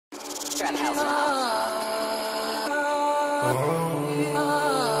Hi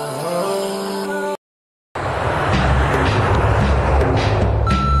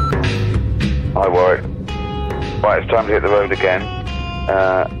Warwick. Right, it's time to hit the road again.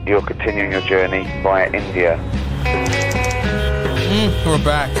 You're continuing your journey via India. We're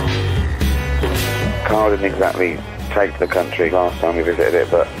back. Carl didn't exactly take to the country last time we visited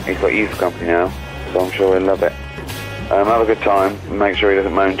it, but he's got you for company now, so I'm sure he'll love it. Have a good time and make sure he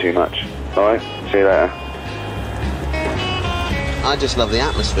doesn't moan too much. Alright, see you later. I just love the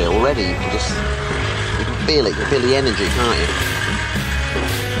atmosphere already. You can feel it, you can feel the energy, can't you?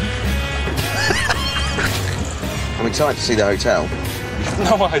 I'm excited to see the hotel.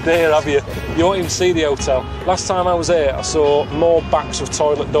 No idea, have you? You won't even see the hotel. Last time I was here, I saw more backs of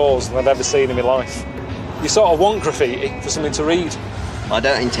toilet doors than I've ever seen in my life. You sort of want graffiti for something to read. I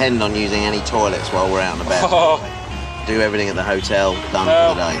don't intend on using any toilets while we're out and about. Oh. Do everything at the hotel, done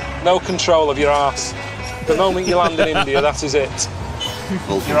for the day. No control of your arse. The moment you land in India, that is it.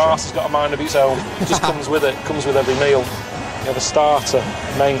 Your arse has got a mind of its own. It just comes with it. Comes with every meal. You have a starter,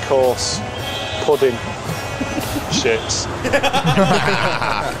 main course, pudding, shits.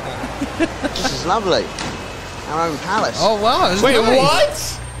 This is lovely. Our own palace. Oh, wow. Wait,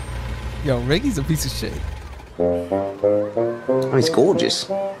 nice. what? Yo, Ricky's a piece of shit. Oh, it's gorgeous.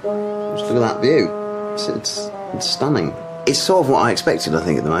 Just look at that view. It's stunning. It's sort of what I expected, I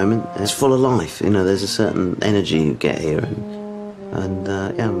think, at the moment. It's full of life. You know, there's a certain energy you get here, and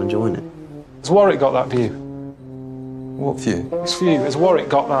yeah, I'm enjoying it. Has Warwick got that view? What view? It's for you. Has Warwick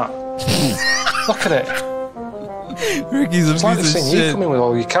got that? Look at it. Ricky's a It's like they've piece of seen you shit. come in with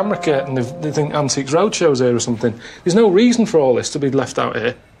all your camera kit and they think Antiques Roadshow's here or something. There's no reason for all this to be left out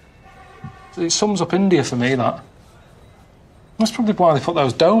here. It sums up India for me, that. That's probably why they put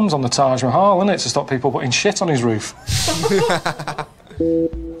those domes on the Taj Mahal, isn't it? To stop people putting shit on his roof.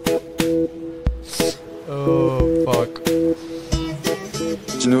 Oh, fuck. Do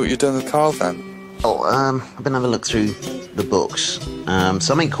you know what you've done with Carl then? Oh, I've been having a look through the books.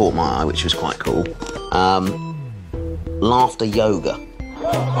 Something caught my eye, which was quite cool. Laughter yoga.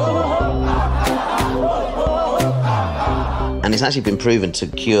 And it's actually been proven to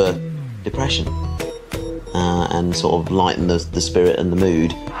cure depression and sort of lighten the spirit and the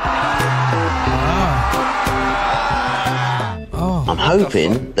mood. I'm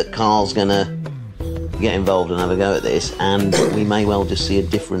hoping that Carl's going to get involved and have a go at this, and we may well just see a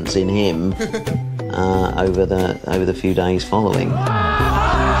difference in him over the few days following.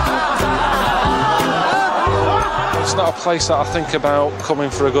 It's not a place that I think about coming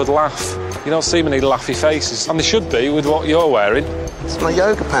for a good laugh. You don't see many laughy faces, and they should be with what you're wearing. It's my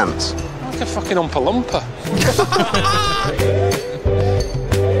yoga pants. Like a fucking Oompa Loompa.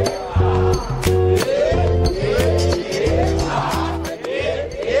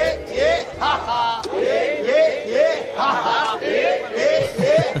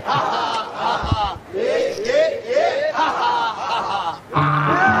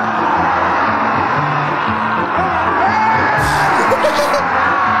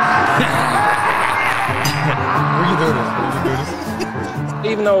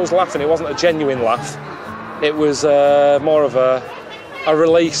 Even though I was laughing, it wasn't a genuine laugh. It was more of a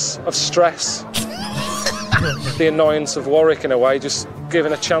release of stress. The annoyance of Warwick, in a way, just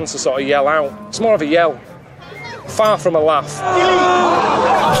given a chance to sort of yell out. It's more of a yell, far from a laugh.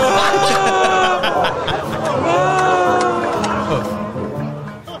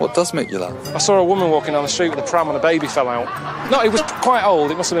 What does make you laugh? I saw a woman walking down the street with a pram and a baby fell out. No, it was quite old.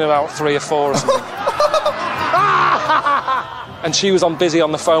 It must have been about 3 or 4 or something. And she was busy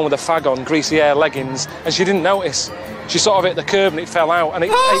on the phone with a fag on, greasy hair, leggings, and she didn't notice. She sort of hit the curb and it fell out, and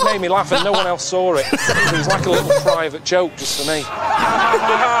it made me laugh, and no one else saw it. It was like a little private joke just for me.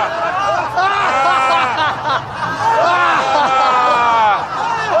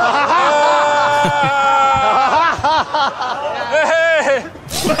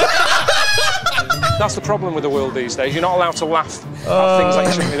 That's the problem with the world these days. You're not allowed to laugh at things that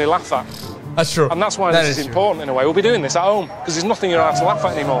you shouldn't really laugh at. That's true. And that's why this is important in a way. We'll be doing this at home, because there's nothing you're allowed to laugh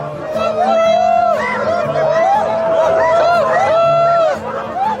at anymore.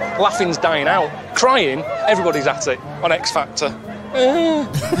 Laughing's dying out. Crying, everybody's at it on X Factor.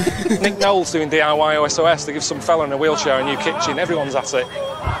 Nick Knowles doing DIY OSOS to give some fella in a wheelchair a new kitchen. Everyone's at it.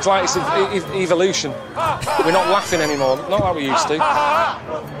 It's like it's evolution. We're not laughing anymore, not like we used to.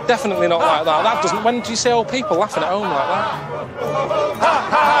 Definitely not like that. That doesn't. When do you see old people laughing at home like that?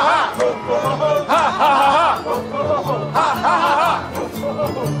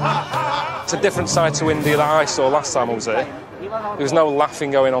 It's a different side to India that I saw last time I was here. There was no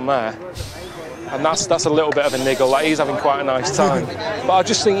laughing going on there. And that's a little bit of a niggle. Like, he's having quite a nice time. But I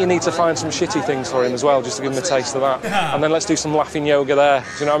just think you need to find some shitty things for him as well, just to give him a taste of that. And then let's do some laughing yoga there. Do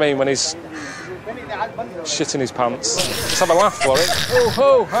you know what I mean? When he's shitting his pants. Let's have a laugh, Warwick. Oh,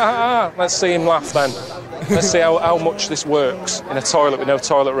 ho, ha, ha, ha. Let's see him laugh then. Let's see how much this works in a toilet with no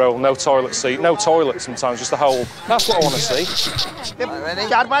toilet roll, no toilet seat, no toilet sometimes, just a hole. That's what I want to see. Ready?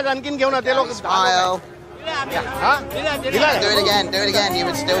 Smile. Do it again. You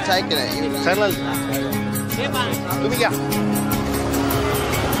were still taking it.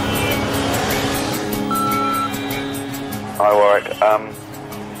 Hi Warwick.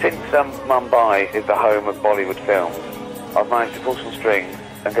 Since Mumbai is the home of Bollywood films, I've managed to pull some strings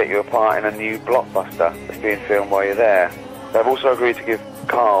and get you a part in a new blockbuster that's being filmed while you're there. They've also agreed to give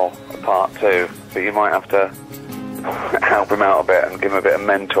Carl a part too, but you might have to help him out a bit and give him a bit of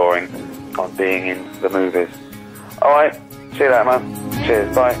mentoring on being in the movies. Alright, see you later, man.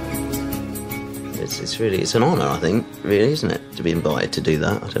 Cheers, bye. It's an honour, I think, really, isn't it, to be invited to do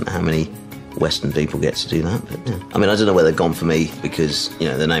that. I don't know how many Western people get to do that, but yeah. I mean, I don't know where they've gone for me because, you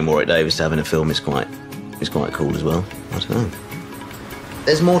know, the name Warwick Davis having a film is quite cool as well. I don't know.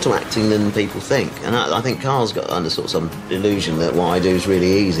 There's more to acting than people think, and I think Carl's got under sort of some illusion that what I do is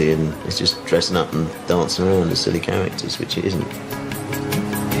really easy and it's just dressing up and dancing around as silly characters, which it isn't.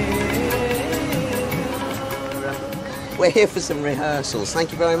 We're here for some rehearsals.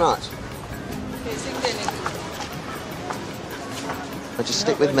 Thank you very much. But just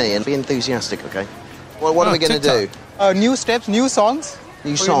stick with me and be enthusiastic, okay? Well, what are we going to do? New steps, new songs.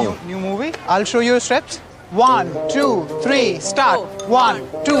 New song. New movie. I'll show you steps. 1, 2, 3, start. 1,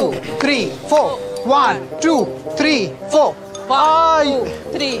 2, 3, 4. 1, 2, 3, 4. 1, 2,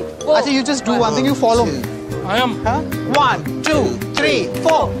 3, 4. I think you just do one thing, you follow me. I am. Huh? 1, 2, 3,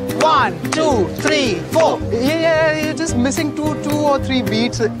 4. 1, 2, 3, 4. Yeah, you're just missing two or three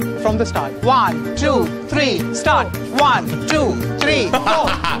beats from the start. 1, 2, 3, start. 1, 2, 3, 4.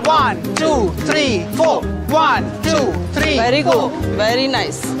 1, 2, 3, 4. 1, 2, 3. Very good. Very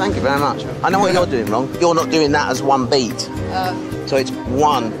nice. Thank you very much. I know what you're doing wrong. You're not doing that as one beat. So it's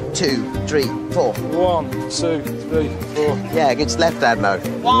 1, 2, 3, 4. 1, 2, 3, 4. Yeah, it's left hand though.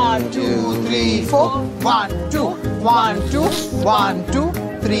 1, 2, 3, 4. 1, 2, 1, 2, 1, 2,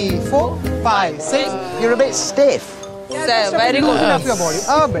 3, 4, 5, 6. You're a bit stiff. Sir, very good. Loosen up your body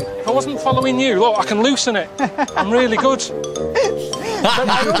a bit. I wasn't following you. Look, I can loosen it. I'm really good. But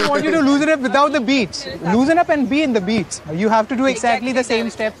I don't want you to loosen up without the beats. Loosen up and be in the beats. You have to do exactly the same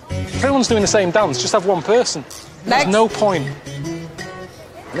step. Everyone's doing the same dance. Just have one person. There's no point.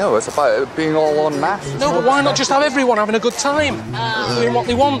 No, it's about being all en masse. No, but why not just have everyone having a good time? Doing what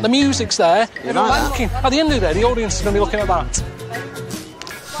they want. The music's there. Everyone's looking. At the end of the day, the audience is going to be looking at that.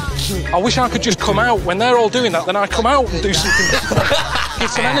 I wish I could just come out when they're all doing that, then I come out and do something different, give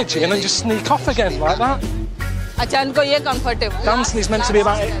some energy, and then just sneak off again like that. Dancing is meant to be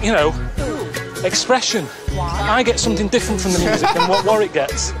about, you know, expression. I get something different from the music than what Warwick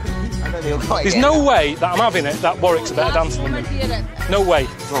gets. There's no way that I'm having it that Warwick's a better dancer than me. No way.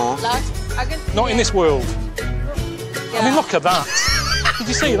 Not in this world. I mean, look at that. Did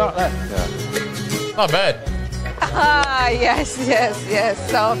you see that there? Yeah. Not bad. Ah, yes.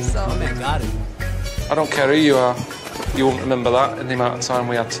 So. Got it. I don't care who you are. You won't remember that in the amount of time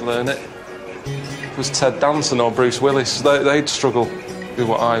we had to learn it. If it was Ted Danson or Bruce Willis, they'd struggle with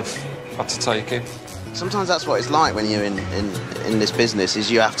what I've had to take in. Sometimes that's what it's like when you're in this business, is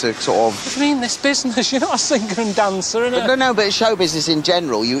you have to sort of... What do you mean, this business? You're not a singer and dancer, innit? No, but show business in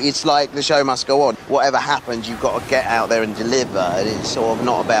general, it's like the show must go on. Whatever happens, you've got to get out there and deliver, and it's sort of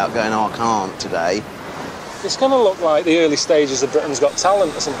not about going, oh, I can't today. It's going to look like the early stages of Britain's Got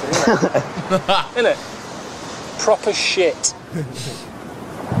Talent or something, isn't it? Innit? Proper shit.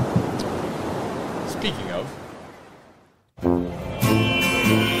 Speaking of...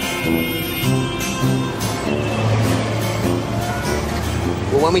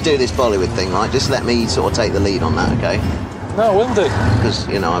 Well, when we do this Bollywood thing, right, just let me sort of take the lead on that, OK? No, will do. Because,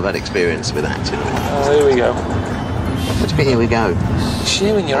 you know, I've had experience with acting. Here we go. What do you mean, here we go? It's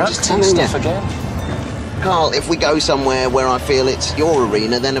you and your acting stuff again. Carl, if we go somewhere where I feel it's your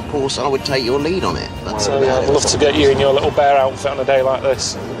arena, then of course I would take your lead on it. That's I'd love to get you in your little bear outfit on a day like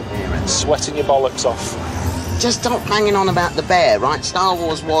this, sweating your bollocks off. Just stop banging on about the bear, right? Star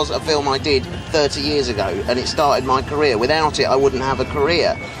Wars was a film I did 30 years ago, and it started my career. Without it, I wouldn't have a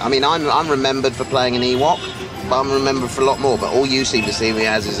career. I mean, I'm remembered for playing an Ewok, but I'm remembered for a lot more, but all you seem to see me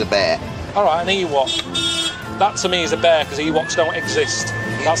as is a bear. All right, an Ewok. That to me is a bear, because Ewoks don't exist.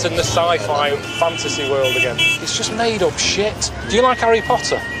 That's in the sci-fi fantasy world again. It's just made up shit. Do you like Harry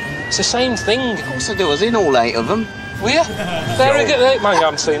Potter? It's the same thing. Of course I do. I was in all 8 of them. Were you? Very good. Man, I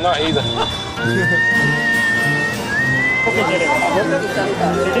haven't seen that either.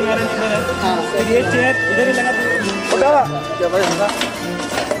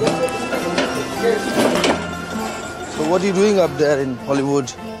 So what are you doing up there in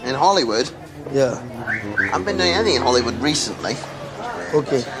Hollywood? In Hollywood? Yeah. I haven't been doing anything in Hollywood recently.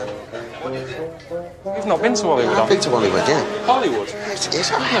 Okay. You've not been to Hollywood, I've have you? been to Hollywood, yeah. Hollywood?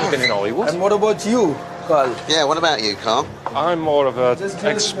 Yes, I've never been in Hollywood. And what about you, Carl? Yeah, what about you, Carl? I'm more of an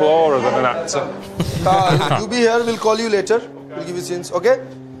explorer than an actor. Carl, you be here. We'll call you later. We'll give you scenes. Okay?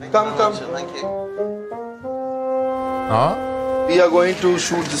 Come. Thank you. Huh? We are going to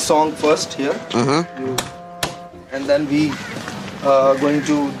shoot the song first here. And then we are going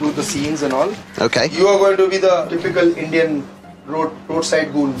to do the scenes and all. Okay. You are going to be the typical Indian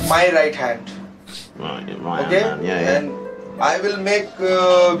roadside ghoul, my right hand. Right, Okay? yeah. And I will make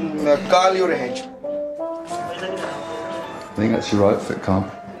Carl your henchman. I think that's your outfit, Carl.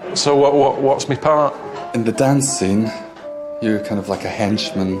 So what's my part? In the dance scene, you're kind of like a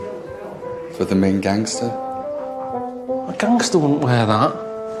henchman for the main gangster. A gangster wouldn't wear that.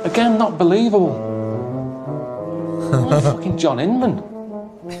 Again, not believable. Oh, fucking John Inman.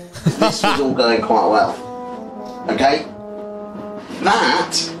 This was all going quite well. Okay?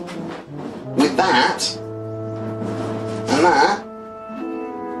 That, with that, and that.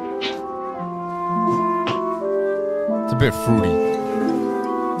 It's a bit fruity.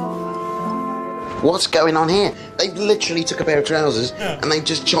 What's going on here? They literally took a pair of trousers and they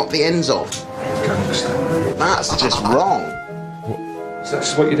just chopped the ends off. That's just wrong. So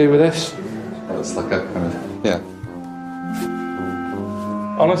that's what you do with this? Well, it's like a kind of, yeah.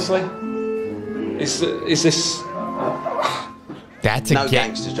 Honestly? Is this... That's a No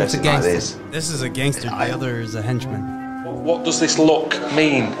gangsters That's a dressing like gangster. this. This is a gangster, the other is a henchman. What does this look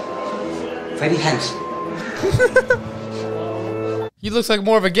mean? Very handsome. He looks like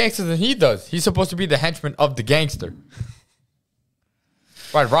more of a gangster than he does. He's supposed to be the henchman of the gangster.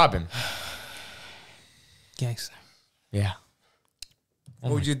 Right, rob him. Gangster. Yeah.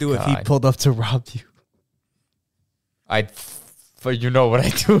 What would you do if he God. pulled up to rob you? You know what I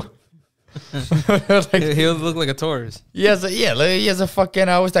do. Like, He'll look like a tourist. he has a fucking,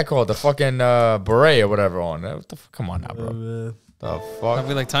 what's that called? The fucking beret or whatever on. What the come on now, bro. The fuck? I'll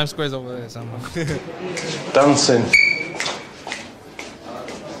be like Times Square's over there somewhere. Dancing.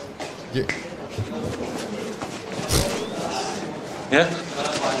 Yeah?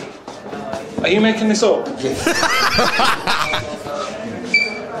 Are you making this up?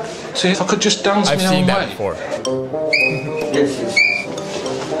 See, if I could just dance I've my seen own that way. before.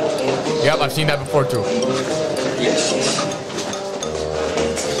 Yep, I've seen that before too.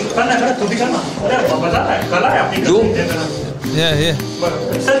 Yeah.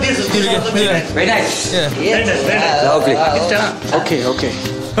 Very nice. Yeah. Lovely. Okay.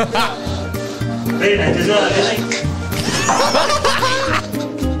 Very nice.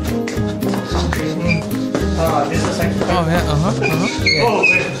 This is the second. Oh, yeah.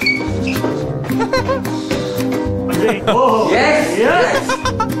 Oh, yes.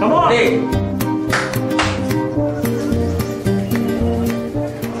 Come on.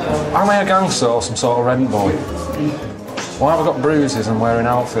 Am I a gangster or some sort of rent boy? Why have I got bruises and wearing an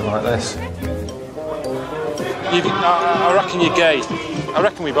outfit like this? I reckon you're gay. I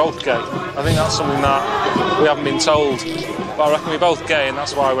reckon we're both gay. I think that's something that we haven't been told. But I reckon we're both gay and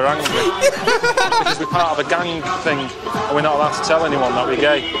that's why we're angry. Because we're part of a gang thing and we're not allowed to tell anyone that we're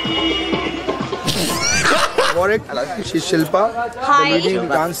gay. Warwick, she's Shilpa, Hi. the leading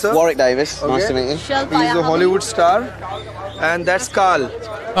dancer. Warwick Davis, nice to meet you. He's a Hollywood star, and that's Carl.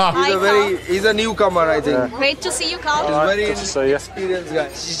 He's a newcomer, I think. Great to see you, Carl. He's very Good to see you. experienced guy.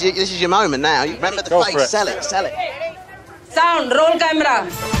 This is your moment now. You remember the Go face. for it. Sell it. Sound, roll camera.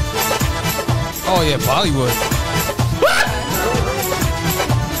 Oh, yeah, Bollywood.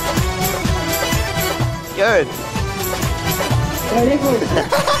 Good. Very good.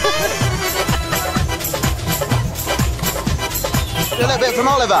 Do a little bit from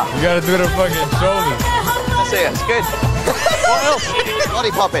Oliver. You gotta do the fucking shoulder. That's it. It's good. What else?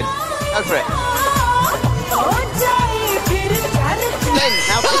 Body popping. Go for it. Len,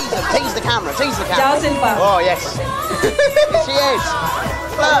 now tease them. Tease the camera. Ciao, Silpa. Oh, yes. Here she is.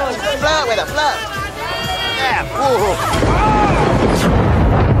 Flirt with her. Flirt. Yeah. Whoa.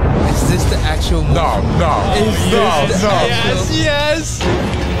 Is this the actual movie? No. Yes.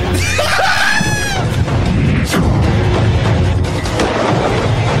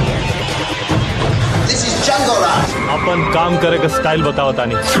 This is Jungle Rush. अपन काम करे का style बताओ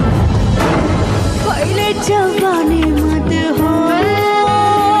तानी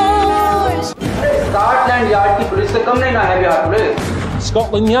Scotland yard की police से कम नहीं ना है बिहार पुलिस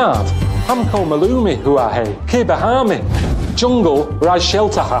Scotland Yard? हमको मालूम है हुआ है कि बहार में jungle raj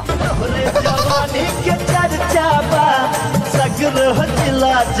shelter ha.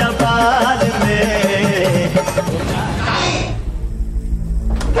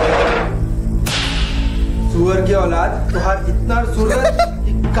 सुअर की औलाद तुहार इतना सूरत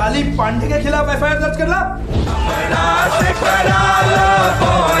कि काली पांडे के खिलाफ एफआईआर दर्ज कर ला।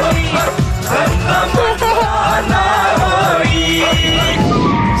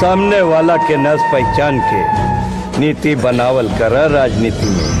 सामने वाला के नस पहचान के नीति बनावल कर राजनीति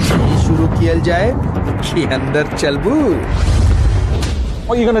में शुरू किया जाए कि अंदर चलबू।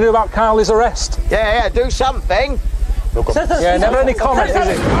 What are you going to do about Carly's arrest? Yeah, do something. Yeah, never any comment, is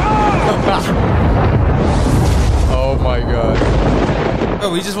it? Oh my god. Oh,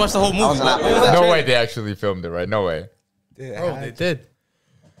 we just watched the whole movie. No way they actually filmed it, right? No way. Oh, they did.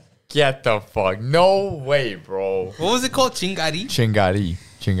 Get the fuck. No way, bro. What was it called? Chingari?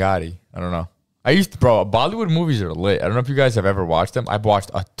 Chingari. I don't know. Bro, Bollywood movies are lit. I don't know if you guys have ever watched them. I've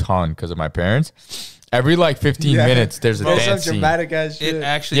watched a ton because of my parents. Every like 15 minutes, there's a dance scene. Dramatic ass shit. It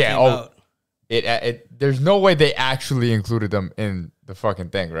actually came out. There's no way they actually included them in the fucking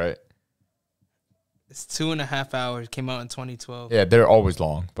thing, right? It's 2.5 hours. Came out in 2012. Yeah, they're always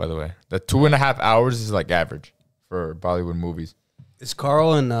long, by the way. The 2.5 hours is like average for Bollywood movies. Is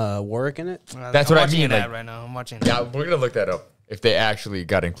Carl and Warwick in it? That's what I mean. Like, Like, right now. I'm watching. yeah, we're gonna look that up if they actually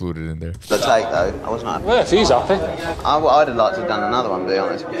got included in there. The take though, I wasn't happy. Well, if he's happy. I'd have liked to have done another one, to be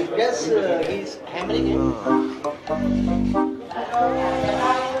honest. Yes, he's hammering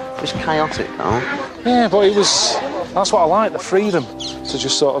It was chaotic, Carl. Yeah, but it was. That's what I like, the freedom to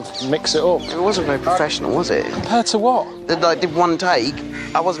just sort of mix it up. It wasn't very professional, was it? Compared to what? They did one take.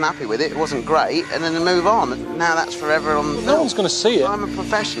 I wasn't happy with it. It wasn't great, and then they move on. Now that's forever on the film. No one's going to see it. I'm a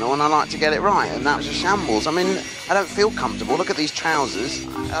professional, and I like to get it right, and that was a shambles. I mean, I don't feel comfortable. Look at these trousers.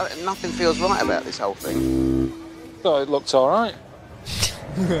 Nothing feels right about this whole thing. Thought it looked all right.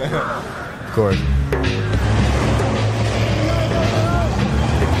 Of course.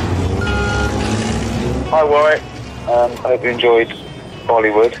 Hi Warwick, I hope you enjoyed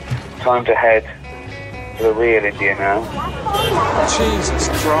Bollywood. Time to head to the real India now. Jesus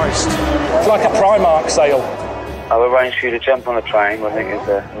Christ. It's like a Primark sale. I've arranged for you to jump on a train, which I think is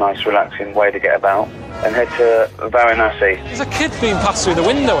a nice relaxing way to get about, and head to Varanasi. There's a kid being passed through the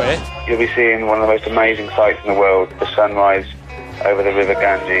window here. You'll be seeing one of the most amazing sights in the world, the sunrise over the river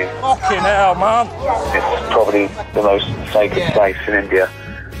Ganges. Fucking hell, man. It's probably the most sacred place in India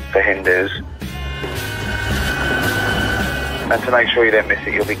for Hindus. And to make sure you don't miss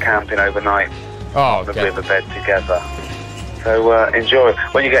it, you'll be camping overnight on the riverbed together. So enjoy.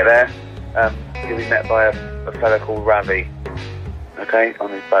 When you get there, you'll be met by a fellow called Ravi, okay,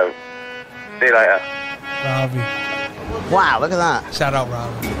 on his boat. See you later. Ravi. Wow, look at that. Shout out,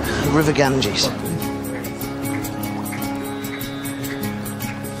 Ravi. The River Ganges.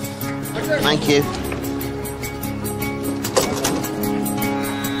 Thank you.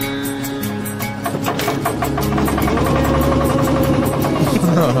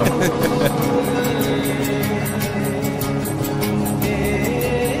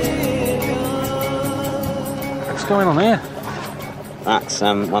 What's going on here? That's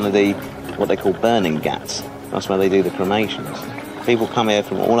one of the, what they call burning ghats. That's where they do the cremations. People come here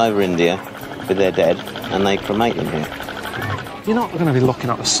from all over India with their dead, and they cremate them here. You're not going to be looking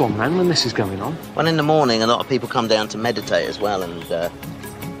at the sun then when this is going on. Well, in the morning, a lot of people come down to meditate as well, and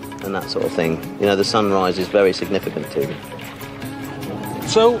that sort of thing. You know, the sunrise is very significant to them.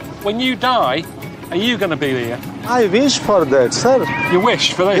 So, when you die, are you going to be here? I wish for that, sir. You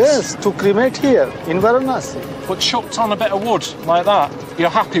wish for this? Yes, to cremate here in Varanasi. But chucked on a bit of wood like that, you're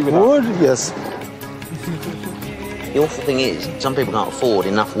happy with that? Wood, yes. The awful thing is, some people can't afford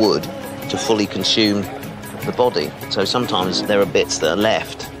enough wood to fully consume the body. So sometimes there are bits that are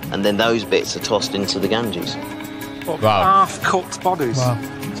left, and then those bits are tossed into the Ganges. Half-cooked bodies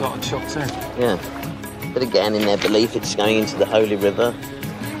sort of chucked in. Yeah. But again, in their belief, it's going into the holy river,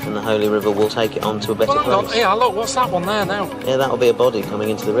 and the holy river will take it on to a better place. Yeah, look, what's that one there now? Yeah, that'll be a body coming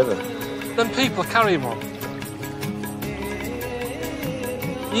into the river. Then people are carrying one.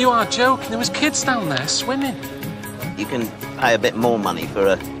 You are joking. There was kids down there swimming. You can pay a bit more money for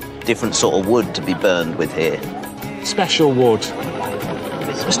a different sort of wood to be burned with here. Special wood.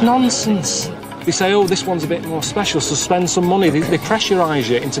 It's nonsense. They say, oh, this one's a bit more special, so spend some money. They pressurise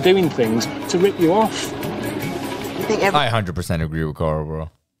you into doing things to rip you off. I 100% agree with Carl, bro.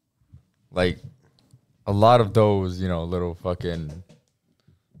 Like, a lot of those, you know, little fucking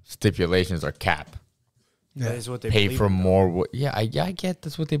stipulations are cap. Yeah, that is what they pay believe for in, more. Yeah, I get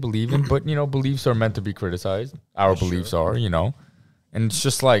that's what they believe in, but you know, beliefs are meant to be criticized. Our beliefs are, you know, And it's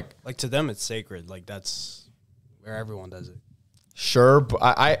just like to them, it's sacred. Like that's where everyone does it. Sure, but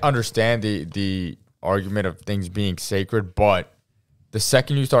I understand the argument of things being sacred, but the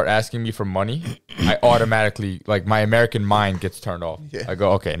second you start asking me for money, I automatically, like, my American mind gets turned off. Yeah. I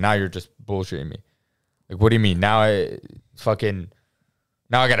go, okay, now you're just bullshitting me. Like, what do you mean? Now I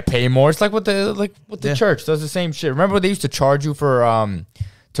gotta pay more. It's like what the church does the same shit. Remember they used to charge you for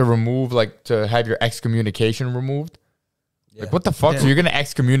to remove, like, to have your excommunication removed? Yeah. Like, what the fuck? Yeah. So you're gonna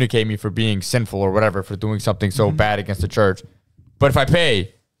excommunicate me for being sinful or whatever, for doing something so bad against the church. But if I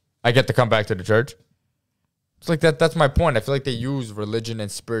pay, I get to come back to the church. It's like that's my point. I feel like they use religion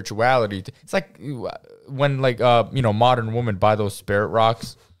and spirituality. It's like when, like, modern women buy those spirit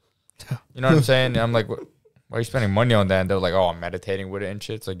rocks. You know what I'm saying? And I'm like, why are you spending money on that? And they're like, oh, I'm meditating with it and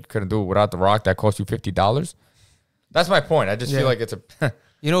shit. It's like, you couldn't do it without the rock that cost you $50. That's my point. I just feel like it's a...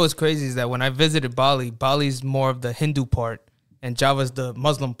 You know what's crazy is that when I visited Bali, Bali's more of the Hindu part and Java's the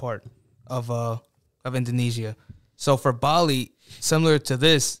Muslim part of Indonesia. So for Bali, similar to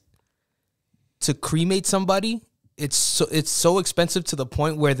this, to cremate somebody, it's so expensive to the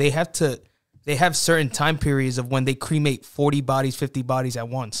point where they have certain time periods of when they cremate 40 bodies, 50 bodies at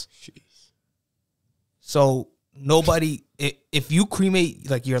once. Jeez. So nobody, if you cremate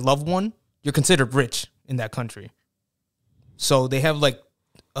like your loved one, you're considered rich in that country. So they have like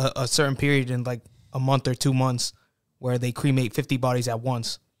a certain period in like a month or 2 months where they cremate 50 bodies at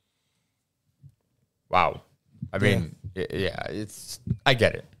once. Wow. I mean, yeah, I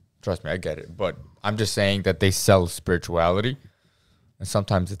get it. Trust me, I get it. But I'm just saying that they sell spirituality, and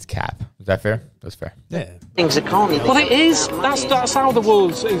sometimes it's cap. Is that fair? That's fair. Yeah. Things are calm. Well, it is. That's how the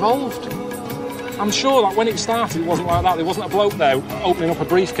world's evolved. I'm sure that when it started, it wasn't like that. There wasn't a bloke there opening up a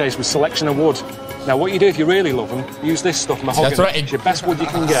briefcase with selection of wood. Now, what you do if you really love them, use this stuff, mahogany. That's right. It's your best wood you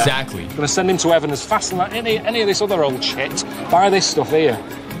can get. Exactly. You're going to send him to heaven as fast as like any of this other old shit. Buy this stuff here.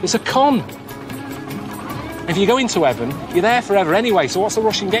 It's a con. If you go into heaven, you're there forever anyway, so what's the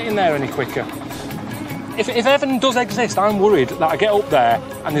rush in getting there any quicker? If heaven does exist, I'm worried that I get up there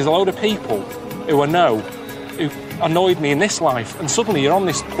and there's a load of people who who annoyed me in this life, and suddenly you're on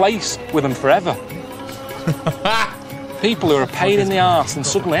this place with them forever. People who are a pain in the arse, and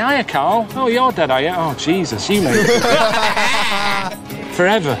suddenly, hiya, Carl. Oh, you're dead, are you? Oh, Jesus, you made it.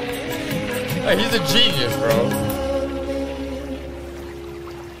 Forever. Hey, he's a genius, bro.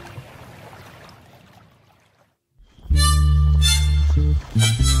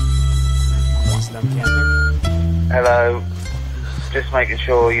 Hello. Just making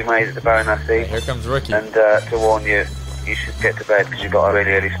sure you made it to Varanasi. Here comes Ricky. And to warn you, you should get to bed because you've got a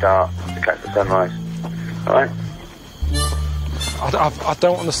really early start to catch the sunrise. Alright? I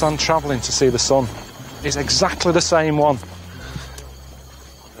don't understand travelling to see the sun. It's exactly the same one.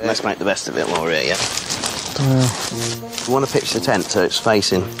 Let's make the best of it while we're here, yeah? We want to pitch the tent so it's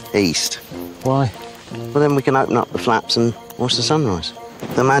facing east. Why? Well, then we can open up the flaps and watch the sunrise.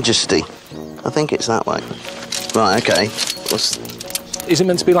 The Majesty. I think it's that way. Right, okay. Is it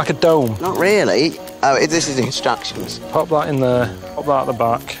meant to be like a dome? Not really. Oh, this is instructions. Pop that in there. Pop that at the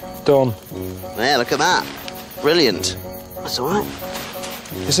back. Done. Yeah, look at that. Brilliant. That's all right.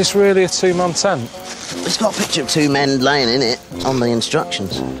 Is this really a two-man tent? It's got a picture of two men laying in it on the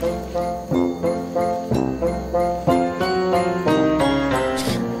instructions.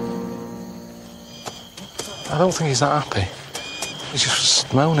 I don't think he's that happy. He's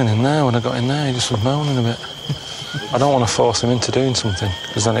just moaning in there. When I got in there, he just was moaning a bit. I don't want to force him into doing something,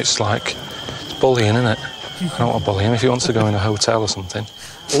 because then it's like, it's bullying, isn't it? I don't want to bully him. If he wants to go in a hotel or something.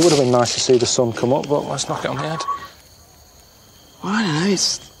 It would have been nice to see the sun come up, but let's knock it on the head. Well, I don't know,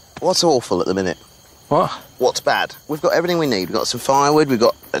 what's awful at the minute? What? What's bad? We've got everything we need. We've got some firewood, we've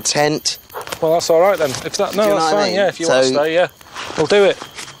got a tent. Well, that's all right then. If that, no, that's fine, yeah, if you want to stay, yeah. We'll do it.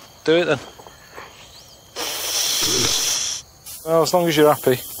 Do it then. Well, as long as you're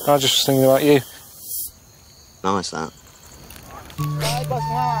happy. I just was thinking about you. Nice, that.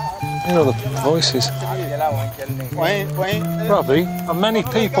 You know the voices. Robbie, are many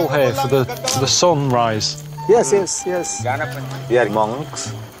people here for the sunrise? Yes. They are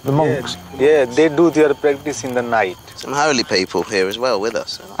monks. The monks? Yeah, they do their practice in the night. Some holy people here as well with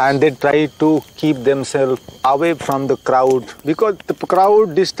us. And they try to keep themselves away from the crowd because the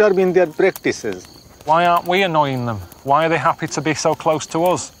crowd disturb in their practices. Why aren't we annoying them? Why are they happy to be so close to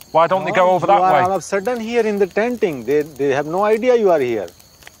us? Why don't they go over that way? All of a sudden here in the tenting, they have no idea you are here.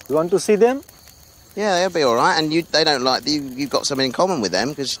 You want to see them? Yeah, they'll be all right. And they don't like you've got something in common with them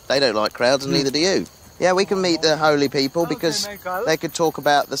because they don't like crowds and neither do you. Yeah, we can meet the holy people because they could talk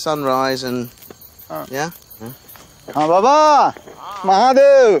about the sunrise and yeah. Baba,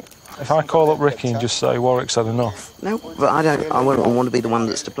 Mahadev. If I call up Ricky and just say Warwick's had enough. No, but I don't. I wouldn't want to be the one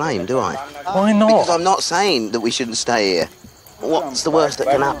that's to blame, do I? Why not? Because I'm not saying that we shouldn't stay here. What's the worst that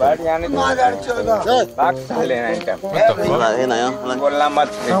can happen? How many of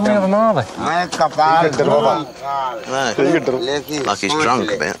them are there? Like he's drunk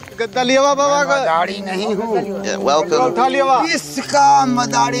a bit. Yeah, welcome.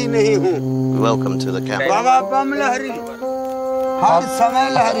 Welcome to the camp.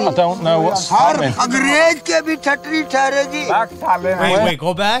 I don't know what's happening. Wait,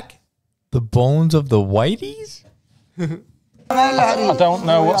 go back. The bones of the whiteys? I don't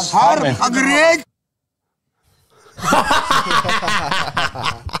know what's happening.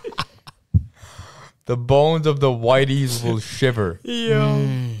 The bones of the whiteys will shiver. Yo.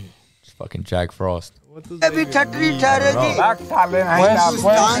 It's fucking Jack Frost. Rami,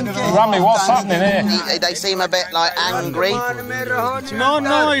 what's happening here? They seem a bit like angry.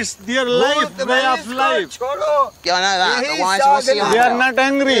 No, it's their life, way of life. Yeah, I know that. But what's he on They are about? not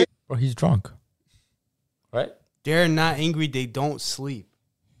angry. Bro, he's drunk. Right? They're not angry. They don't sleep.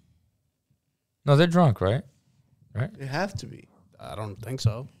 No, they're drunk, right? Right? They have to be. I don't think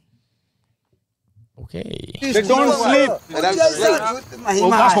so. Okay. They don't sleep. They don't sleep. Well,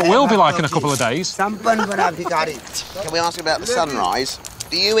 that's what we'll be like in a couple of days. Can we ask about the sunrise?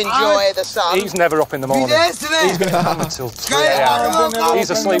 Do you enjoy the sun? He's never up in the morning. He's going to come until 3 a.m. He's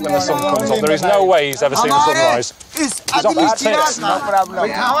asleep when the sun comes up. There is no way he's ever seen the sunrise. He's off his tits.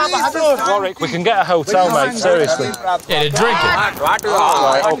 Warwick, we can get a hotel, mate, seriously. Yeah, they're drinking.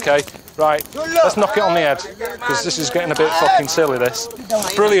 Right, okay. Right, let's knock it on the head, because this is getting a bit fucking silly, this.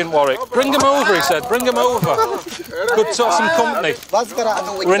 Brilliant, Warwick. Bring him over, he said. Bring him over. Good to have some company.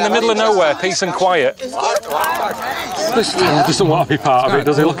 We're in the middle of nowhere, peace and quiet. This Tom doesn't want to be part of it,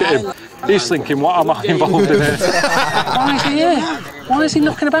 does he? Look at him. He's thinking, what am I involved in here? Why is he here? Why is he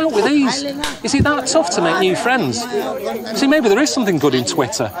knocking about with these? Is it that tough to make new friends? See, maybe there is something good in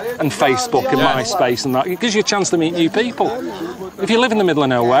Twitter and Facebook and MySpace and that. It gives you a chance to meet new people. If you live in the middle of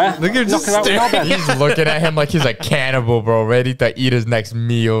nowhere, Look at him knocking about with knobheads. He's looking at him like he's a cannibal, bro, ready to eat his next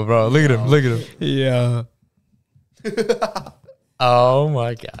meal, bro. Look at him, look at him. Yeah. Oh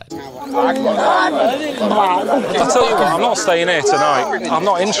my God. I'll tell you what, I'm not staying here tonight. I'm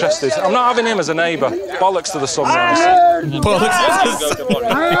not interested. I'm not having him as a neighbour. Bollocks to the sunrise.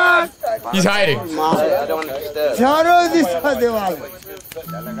 He's hiding.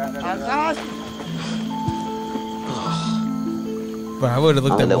 But I would have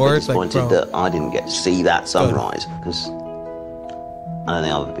looked I'm a at little bit words like, disappointed bro. that I didn't get to see that sunrise because I don't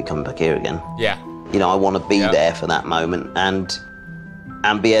think I'll be coming back here again. Yeah. You know, I want to be there for that moment and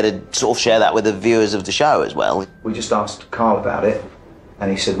be able to sort of share that with the viewers of the show as well. We just asked Carl about it,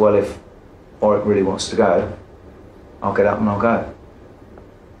 and he said, well, if Warwick really wants to go, I'll get up and I'll go.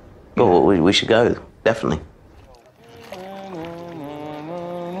 Well, we should go, definitely.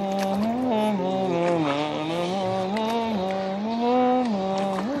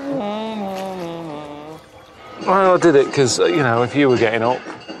 Well, I did it because, you know, if you were getting up,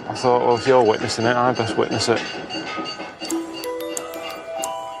 I thought, well, if you're witnessing it, I'd best witness it.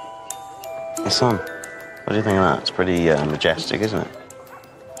 Hey, son, what do you think of that? It's pretty majestic, isn't it?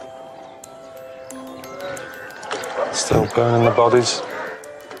 Still burning the bodies.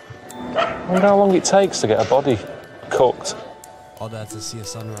 I wonder how long it takes to get a body cooked. All that to see a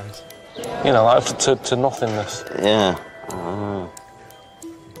sunrise. You know, like to nothingness. Yeah.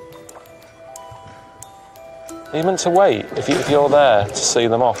 Are you meant to wait? If you're there to see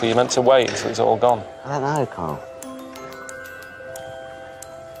them off, are you meant to wait until it's all gone? I don't know, Carl.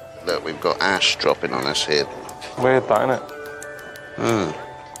 Look, we've got ash dropping on us here. Weird, that, isn't it?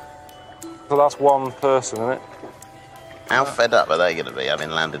 So that's one person, isn't it? How fed up are they going to be having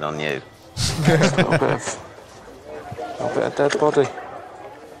landed on you? A little bit of dead body.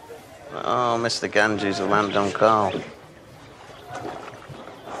 Oh, Mr. Ganges have landed on Carl.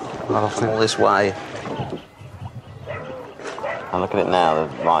 All this way. And look at it now,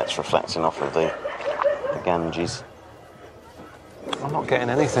 the light's reflecting off of the Ganges. I'm not getting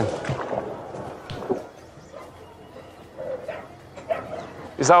anything.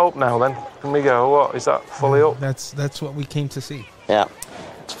 Is that up now then? Can we go or what? Is that fully up? That's what we came to see. Yeah,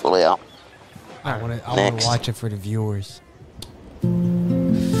 it's fully up. I want to Next. watch it for the viewers.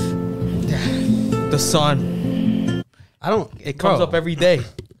 The sun. It comes up every day.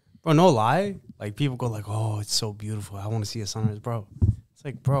 Bro, no lie. Like, people go like, oh, it's so beautiful. I want to see a sunrise, bro. It's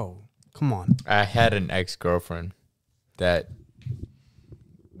like, bro, come on. I had an ex-girlfriend that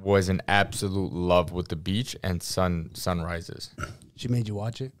was in absolute love with the beach and sunrises. She made you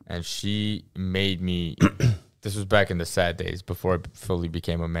watch it? And she made me this was back in the sad days before I fully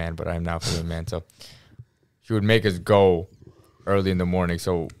became a man, but I am now fully a man. So she would make us go early in the morning.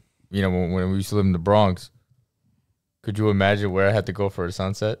 So, you know, when we used to live in the Bronx, could you imagine where I had to go for a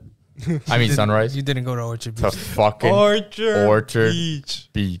sunset? I mean, sunrise. You didn't go to Orchard Beach. To fucking Orchard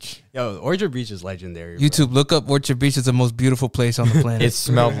Beach. Yo, Orchard Beach is legendary. YouTube, look up Orchard Beach. It's the most beautiful place on the planet. It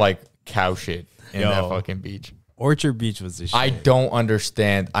smelled like cow shit in that fucking beach. Orchard Beach was the shit. I don't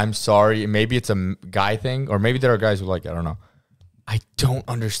understand. I'm sorry. Maybe it's a guy thing, or maybe there are guys who like it. I don't know. I don't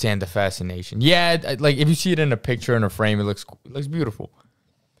understand the fascination. Yeah, like if you see it in a picture in a frame, it looks beautiful.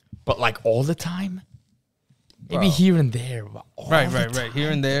 But like all the time, maybe here and there. Right.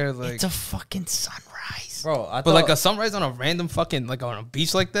 Here and there, like it's a fucking sunrise, bro. But like a sunrise on a random fucking like on a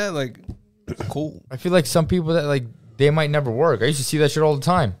beach like that, like cool. I feel like some people that like they might never work. I used to see that shit all the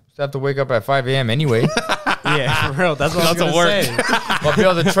time. So I have to wake up at 5 a.m. anyway. Yeah, for real. That's what I was gonna say. I'll be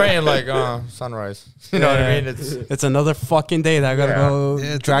on the train like sunrise. You know what I mean? It's another fucking day that I gotta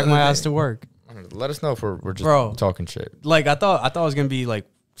go drag my ass to work. Let us know if we're just talking shit. Like I thought it was gonna be like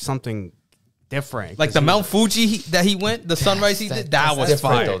something different. Like the Mount Fuji that he went, the sunrise he did. That was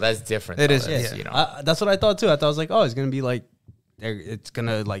fire. Though. That's different. It is. That's, Yeah. You know. That's what I thought too. I thought it was like, oh, it's gonna be like, it's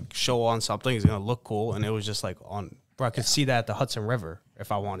gonna like show on something. It's gonna look cool, and it was just like on. Bro, I could see that at the Hudson River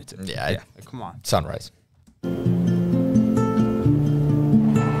if I wanted to. Yeah. Like, come on. Sunrise.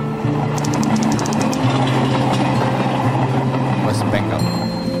 West Bengal.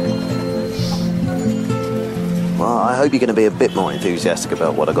 Well, I hope you're going to be a bit more enthusiastic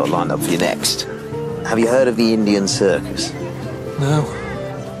about what I got lined up for you next. Have you heard of the Indian circus? No.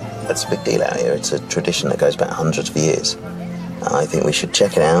 That's a big deal out here. It's a tradition that goes back hundreds of years. I think we should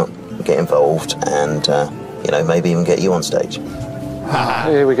check it out, get involved, and, maybe even get you on stage.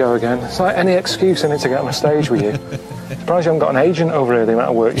 Here we go again. It's like any excuse in it to get on a stage with you. Surprised you haven't got an agent over here, the amount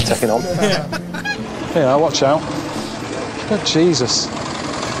of work you're taking on. Yeah, watch out. Good Jesus.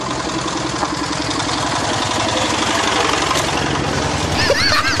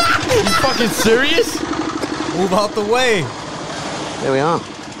 You fucking serious? Move out the way. There we are.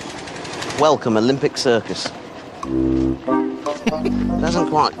 Welcome, Olympic Circus. It hasn't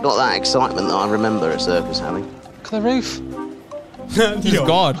quite got that excitement that I remember a circus having. Look at the roof. He's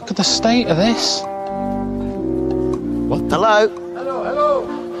gone. Look at the state of this. What? Hello?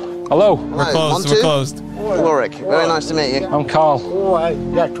 Hello. We're closed. We're closed. Warwick, very nice to meet you. I'm Carl.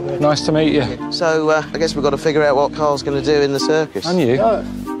 Nice to meet you. So, I guess we've got to figure out what Carl's going to do in the circus. And you?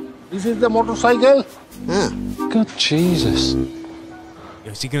 This is the motorcycle. Yeah. Good Jesus.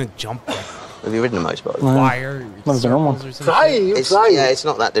 Is he gonna jump? Have you ridden a motorbike? Wire? Never been on one. Yeah, it's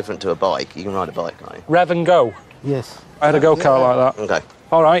not that different to a bike. You can ride a bike, can't you? Rev and go. Yes. I had a go-kart like that. Okay.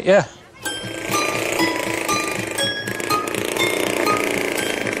 All right, yeah.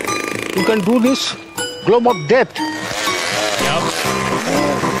 You can do this. Globe of Death.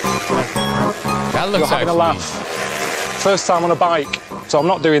 That You're looks having a actually... laugh. First time on a bike, so I'm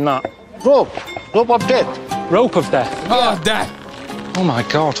not doing that. Rope of Death. Rope of death. Oh, Dad. Oh my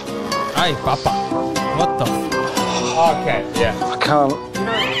God. Hey, Papa. What the? Okay, yeah. I can't.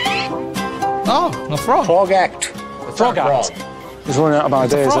 Oh, a frog. Frog Act. Frog act. He's running out of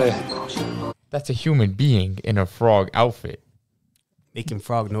ideas here. That's a human being in a frog outfit. Making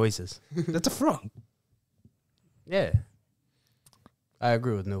frog noises. That's a frog. Yeah. I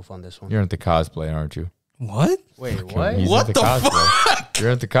agree with Noof on this one. You're into cosplay, aren't you? What? Wait, what? He's What into the cosplay. fuck?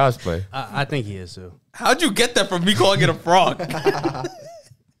 You're into cosplay. I think he is too. How'd you get that from me calling it a frog?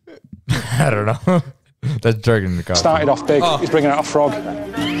 I don't know. That's jerking the cosplay. Started off big. Oh. He's bringing out a frog.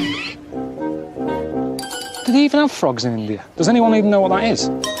 Do they even have frogs in India? Does anyone even know what that is?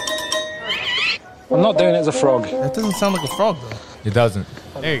 I'm not doing it as a frog. That doesn't sound like a frog, though. It doesn't.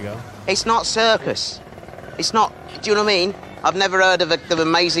 There you go. It's not circus. It's not. Do you know what I mean? I've never heard of the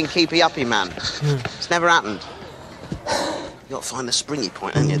amazing keepy uppy man. It's never happened. You got to find the springy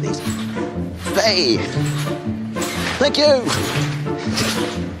point, haven't you? These. Hey. Thank you.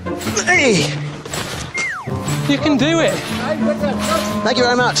 Hey. You can do it. Thank you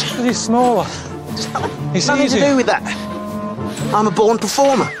very much. He's smaller. He's Nothing to do with that. I'm a born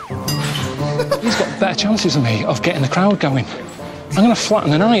performer. He's got better chances than me of getting the crowd going. I'm going to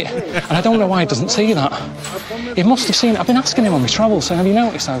flatten the night, and I don't know why he doesn't see that. He must have seen it. I've been asking him on my travels, saying, have you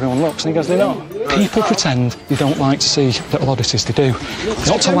noticed how everyone looks? And he goes, they don't. People pretend they don't like to see little oddities. They do.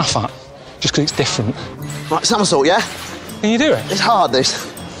 Not to laugh at, just because it's different. Right, somersault, yeah? Can you do it? It's hard, this.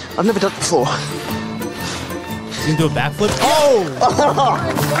 I've never done it before. You can do a backflip? Oh!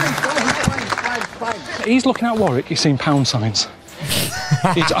 He's looking at Warwick, he's seen pound signs.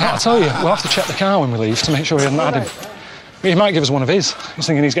 I'll tell you, we'll have to check the car when we leave to make sure he hasn't had him. He might give us one of his. He's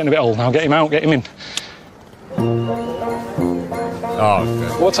thinking he's getting a bit old now. Get him out, get him in. Oh,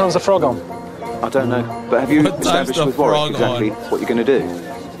 okay. What time's the frog on? I don't know. But have you established with Warwick exactly what you're going to do?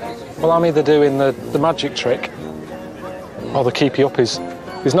 Well, I'm either doing the magic trick or the keepy uppies.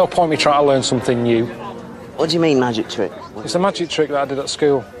 There's no point me trying to learn something new. What do you mean, magic trick? It's a magic trick that I did at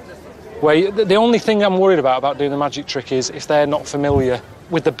school. Where the only thing I'm worried about doing the magic trick is if they're not familiar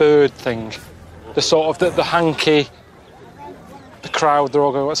with the bird thing. The sort of the hanky, the crowd, they're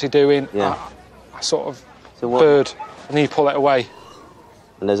all going, what's he doing? Yeah. I sort of, bird, and then you pull it away.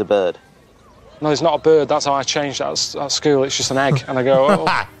 And there's a bird? No, there's not a bird. That's how I changed that at school. It's just an egg. And I go,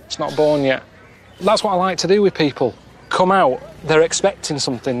 oh, it's not born yet. That's what I like to do with people. Come out, they're expecting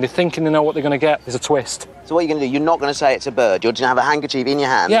something. They're thinking they know what they're going to get. There's a twist. So what are you going to do? You're not going to say it's a bird. You're just going to have a handkerchief in your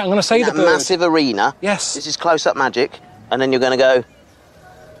hand. Yeah, I'm going to say the in bird. a massive arena. Yes. This is close-up magic. And then you're going to go,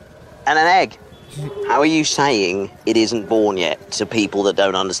 and an egg. How are you saying it isn't born yet to people that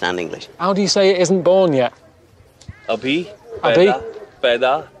don't understand English? How do you say it isn't born yet? अभी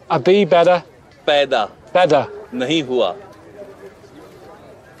पैदा नहीं हुआ.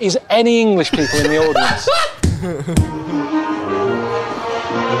 Is any English people in the audience?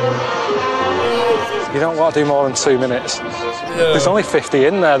 You don't want to do more than 2 minutes. There's only 50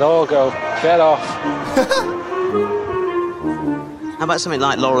 in there. They'll all go, get off. How about something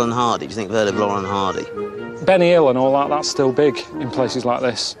like Laurel and Hardy? Do you think you've heard of Laurel and Hardy? Benny Hill and all that, that's still big in places like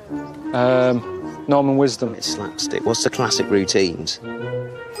this. Norman Wisdom. It's slapstick. What's the classic routines?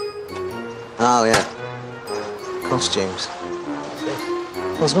 Oh, yeah. Costumes.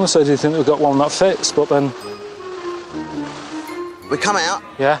 I was going to say, do you think we've got one that fits? But then... We come out.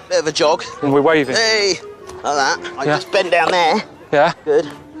 Yeah. Bit of a jog. And we're waving. Hey! Like that. I just bend down there. Yeah. Good.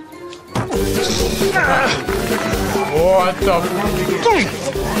 What the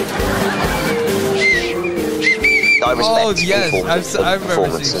I respect yes, I've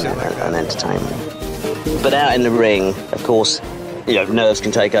performance and entertainment. But out in the ring, of course, you know, nerves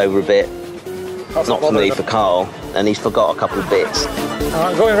can take over a bit. Not for me, for Carl, and he's forgot a couple of bits.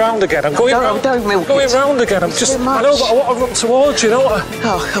 I'm going round again. I'm going round. Don't milk going it. round again. I'm just. I know, but I want to run towards you, don't I?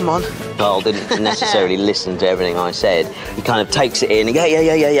 Oh, come on. Carl didn't necessarily listen to everything I said. He kind of takes it in. And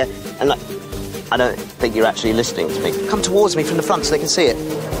yeah. And like, I don't think you're actually listening to me. Come towards me from the front so they can see it.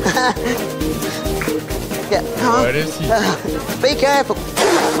 Yeah, come on. What is he? Be careful.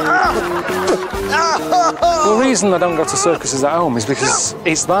 The reason I don't go to circuses at home is because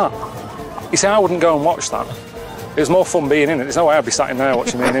it's that. You see, I wouldn't go and watch that. It was more fun being in it. There's no way I'd be sat in there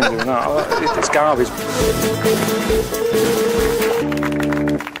watching me and him doing that. It's garbage.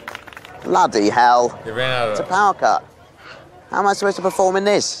 Bloody hell. You ran out of It's a power cut. How am I supposed to perform in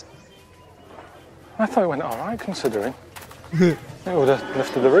this? I thought it went all right, considering. It would have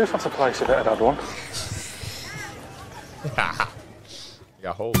lifted the roof off the place if it had had one. You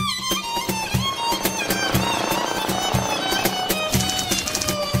got hold.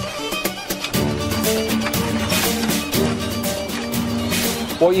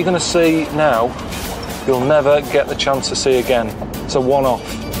 What you're going to see now, you'll never get the chance to see again. It's a one-off.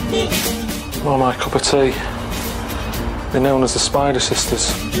 Oh, my cup of tea. They're known as the Spider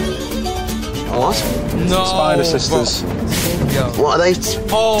Sisters. What? No. Spider Sisters. What are they?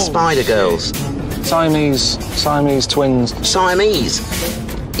 Spider girls? Siamese twins. Siamese?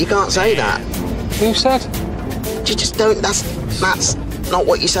 You can't say that. Who said? You just don't. That's not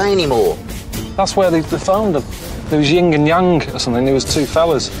what you say anymore. That's where they found them. There was yin and yang or something. There was two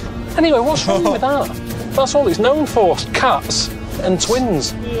fellas. Anyway, what's wrong with that? That's all it's known for. Cats and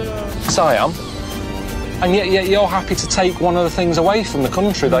twins. Siam. And yet you're happy to take one of the things away from the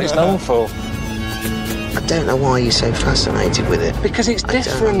country that it's known for. I don't know why you're so fascinated with it. Because it's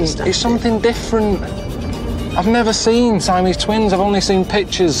different. It's something different. I've never seen Siamese twins. I've only seen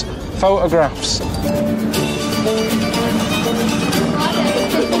pictures, photographs.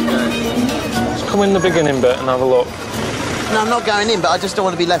 Let's come in the beginning bit and have a look. No, I'm not going in, but I just don't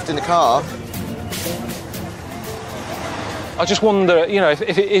want to be left in the car. I just wonder, you know,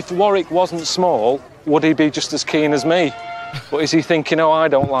 if Warwick wasn't small, would he be just as keen as me? But is he thinking, oh, I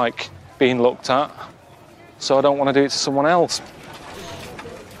don't like being looked at, so I don't want to do it to someone else?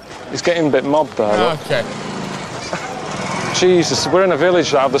 He's getting a bit mobbed there, look. Okay. Jesus, we're in a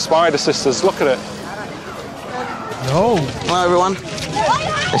village that have the Spider Sisters. Look at it. No. Hello, everyone.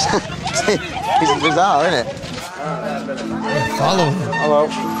 It's bizarre, isn't it? Follow him. Hello.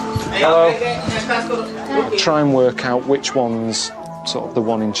 Hello. I'll try and work out which one's sort of the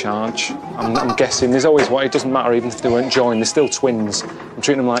one in charge. I'm guessing there's always one. It doesn't matter even if they weren't joined. They're still twins. I'm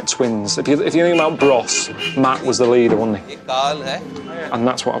treating them like twins. If you think about Bros, Matt was the leader, wasn't he? And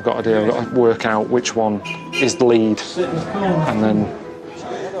that's what I've got to do. I've got to work out which one is the lead, and then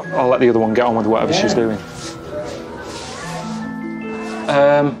I'll let the other one get on with whatever she's doing.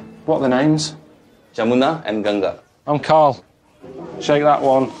 What are the names? Jamuna and Ganga. I'm Carl. Shake that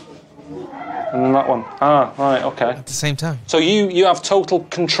one. And then that one. Ah, right, okay. At the same time. So you have total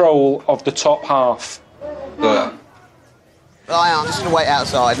control of the top half. Yeah. I'm just going to wait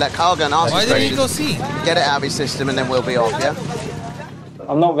outside. Let Carl go and ask Why his didn't you questions. go see? Get it out of his system and then we'll be off, yeah?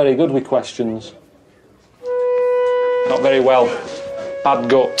 I'm not very good with questions. Not very well. Bad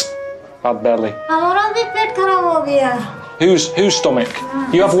gut. Bad belly. हमारा भी पेट खराब हो गया. Whose stomach?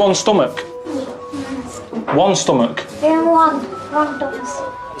 You have one stomach? One stomach? One Thomas.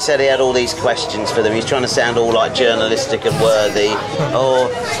 He said he had all these questions for them. He's trying to sound all like journalistic and worthy. Or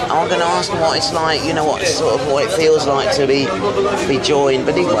I'm going to ask him what it's like, you know, what it feels like to be joined.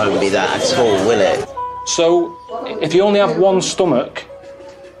 But it won't be that at all, will it? So, if you only have one stomach,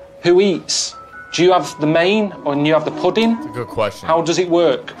 who eats? Do you have the main or do you have the pudding? That's a good question. How does it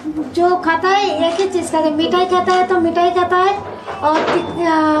work? जो खाता है एक ही चीज खाता है. मिठाई खाता है तो मिठाई खाता है और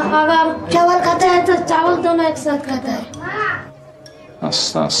अगर चावल खाता है तो चावल दोनों एक साथ खाता है.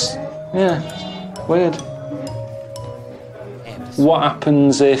 That's yeah, weird. What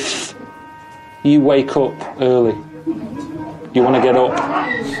happens if you wake up early? You want to get up,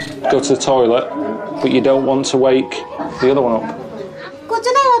 go to the toilet, but you don't want to wake the other one up. कुछ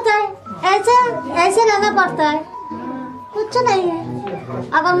नहीं होता है. ऐसे रहना पड़ता है. कुछ नहीं है.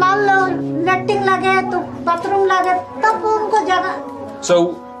 अगर मान लो लेटरिन लगे तो बाथरूम लगे तब उनको जगह. So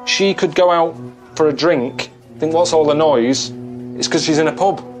she could go out for a drink. Think what's all the noise? It's because she's in a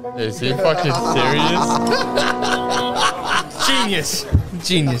pub. Is he fucking serious?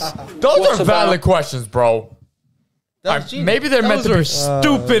 Genius. Those are valid questions, bro. Maybe they're meant to be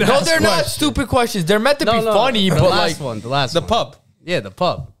stupid. No, they're not stupid questions. They're meant to be funny, the but last like one, the last The one. pub. Yeah, the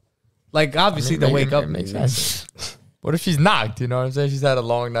pub. Like obviously the wake up makes sense. What if she's knocked? You know what I'm saying? She's had a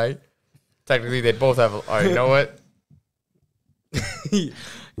long night. Technically, they both have. All right, you know what?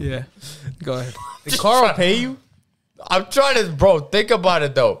 Yeah. Go ahead. Did Carl pay you? I'm trying to, bro. Think about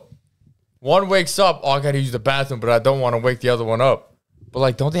it though. One wakes up. Oh, I gotta use the bathroom, but I don't want to wake the other one up. But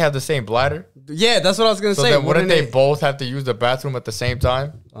like, don't they have the same bladder? Yeah, that's what I was gonna So say. then, wouldn't they both have to use the bathroom at the same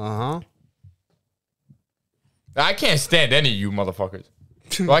time? I can't stand any of you motherfuckers.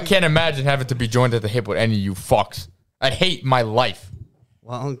 So I can't imagine having to be joined at the hip with any of you fucks. I'd hate my life.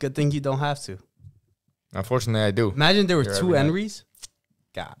 Well, good thing you don't have to. Unfortunately, I do. Imagine there were Here two every night. Henrys.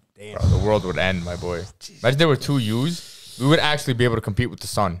 God damn. Bro, the world would end, my boy. Imagine there were two yous. We would actually be able to compete with the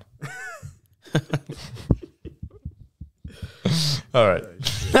sun. All right.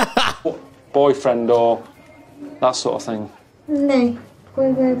 Boyfriend or that sort of thing. नहीं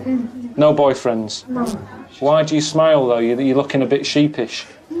कोई boyfriend. No boyfriends. No. Why do you smile though? You're looking a bit sheepish.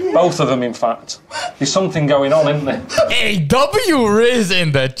 Both of them, in fact. There's something going on, isn't there? Hey, W Riz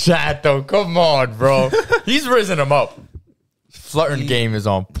in the chat though. Come on, bro. He's rizzing him up. Flirting game is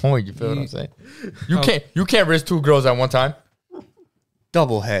on point. You feel what I'm saying? You can't riz two girls at one time.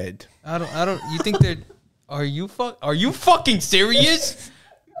 Double head. I don't. You think they're? Are you fucking serious?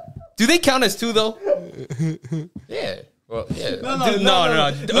 Do they count as two though? Yeah. Well, yeah.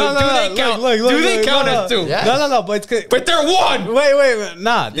 No. Do they count as two? Yes. No. But they're one. Wait.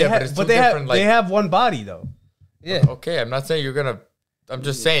 Nah. They have one body though. Yeah. Okay, I'm not saying you're gonna. I'm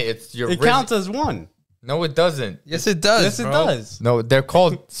just saying it's your. It counts as one. No, it doesn't. Yes, it does. Yes, it does. No, they're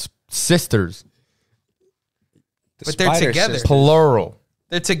called sisters. But they're together. Plural.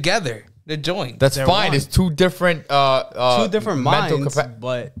 They're together. They're joined. That's They're fine. one. It's two different. Two different mental minds, capa-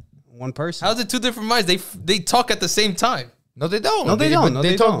 but one person. How's it two different minds? They talk at the same time. No, they don't. No, they don't. No,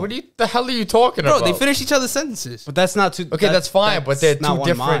 they talk. don't. What the hell are you talking Bro, about? they finish each other's sentences. But that's not two. Okay, that's fine. But they're not two one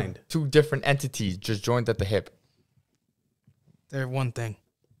different. mind. Two different entities just joined at the hip. They're one thing.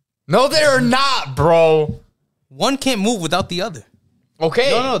 No, they're not, bro. One can't move without the other.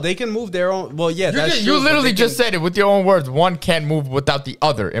 Okay. No, they can move their own. Well, yeah, that's You true, but literally they just can- said it with your own words. One can't move without the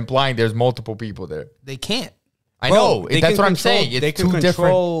other, implying there's multiple people there. They can't. I Bro, know. they That's can what I'm control- saying. It's they can two different.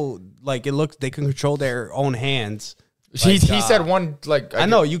 control. Like it looks, they can control their own hands. He Like, said one like I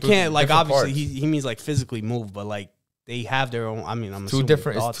know you two can't like different obviously parts. he means like physically move, but like they have their own. I mean, I'm two assuming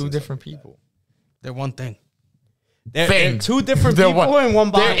different. It's thoughts two and stuff. different people. They're one thing. They're two different They're people in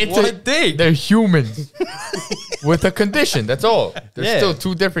one body. It's a thing. They're humans with a condition. That's all. They're Yeah. still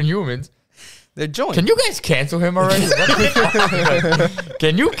two different humans. They're joined. Can you guys cancel him already?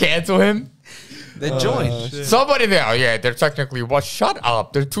 Can you cancel him? They're joined. Somebody there. Oh yeah, they're technically what? Shut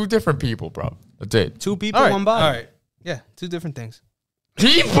up. They're two different people, bro. That's it. Two people, All right. one body. All right. Yeah, two different things.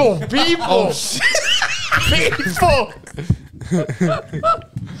 People. People.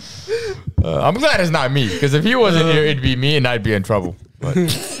 I'm glad it's not me, because if he wasn't here, it'd be me, and I'd be in trouble. But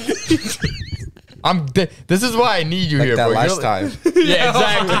This is why I need you Like here, that bro. last time. Yeah,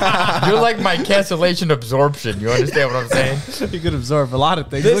 exactly. You're like my cancellation absorption. You understand what I'm saying? You could absorb a lot of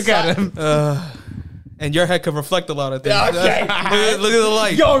things. Look at him. And your head could reflect a lot of things. Okay. Look at the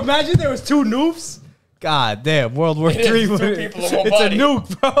light. Yo, imagine there was 2 noobs. God damn, World War It III. is 2 people in one It's body. a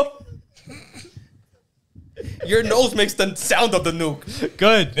nuke, bro. Your nose makes the sound of the nuke.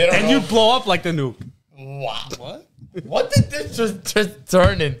 Good. They don't And know. you'd blow up like the nuke. Wow. What? What did this just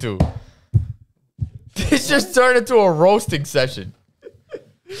turn into? This just turned into a roasting session.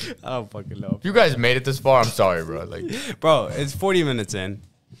 I don't fucking know. If you guys made it this far, I'm sorry, bro. Like, Bro, it's 40 minutes in.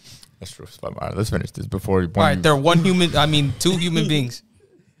 that's true. All right, let's finish this before. All right, they're 2 human beings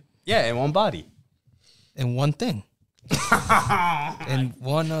Yeah, in one body. in one thing. In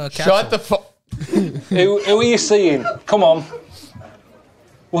one capsule. Shut the fuck. Who are you seeing? Come on.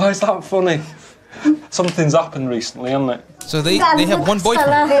 Why is that funny? Something's happened recently, hasn't it? So they have one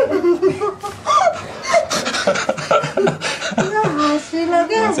boyfriend.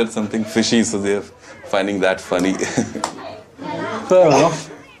 He said something fishy, so they're finding that funny. Fair enough.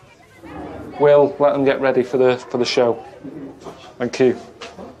 We'll let them get ready for the show. Thank you.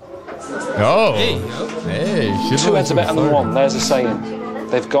 Oh. Hey, she's 2 heads are better than 1. There's a saying.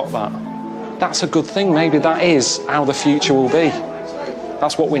 They've got that. That's a good thing. Maybe that is how the future will be.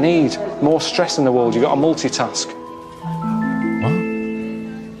 That's what we need. More stress in the world. You've got to multitask.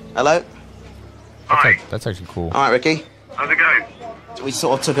 Hello? That's actually cool. All right, Ricky. How's it going? We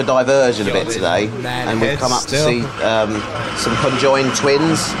sort of took a diversion a bit today, and we've come up to see some conjoined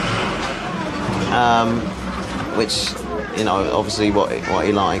twins, which, you know, obviously what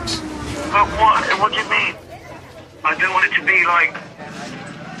he likes. But what do you mean? I don't want it to be like,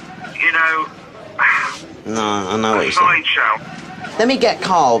 you know, No, I know what a you're saying. slideshow. Let me get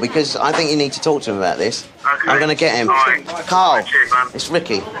Carl, because I think you need to talk to him about this. Okay. I'm going to get him. All right. Carl, Cheers, man. it's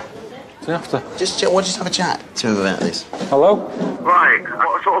Ricky. So after. We'll just have a chat to him about this. Hello? Right.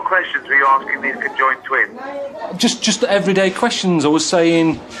 What sort of questions were you asking these conjoined twins? Just everyday questions. I was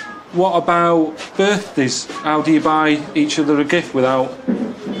saying, what about birthdays? How do you buy each other a gift without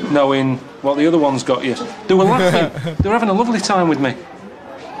knowing what the other one's got you? They were laughing. They were having a lovely time with me.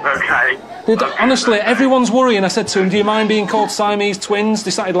 Okay. Honestly, everyone's worrying. I said to him, do you mind being called Siamese twins?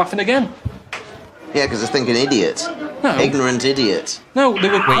 They started laughing again. Yeah, because they're thinking idiot. No. Ignorant idiot. No, they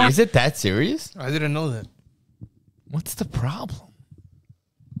were... Wait, is it that serious? I didn't know that. What's the problem?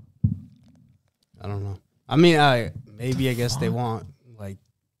 I don't know. I mean, I guess they want like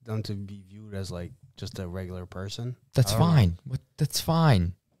them to be viewed as like just a regular person. That's fine. That's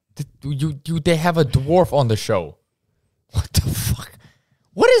fine. They have a dwarf on the show. What the fuck?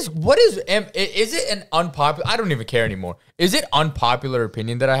 What is it an unpopular? I don't even care anymore. Is it unpopular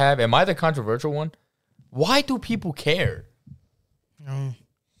opinion that I have? Am I the controversial one? Why do people care?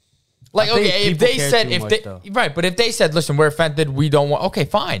 Like, okay, if they said, but if they said, listen, we're offended, we don't want, okay,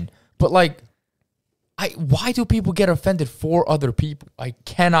 fine. But like, why do people get offended for other people? I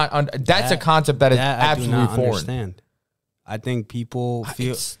cannot, that's a concept that is absolutely foreign. Understand. I think people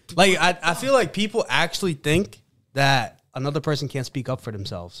feel like, I feel like people actually think that another person can't speak up for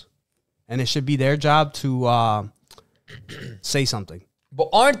themselves. And it should be their job to say something. But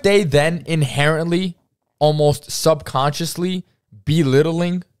aren't they then inherently, almost subconsciously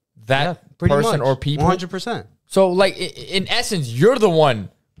belittling that person or people? 100%. So, like, in essence, you're the one,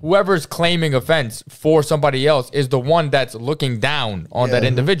 whoever's claiming offense for somebody else is the one that's looking down on that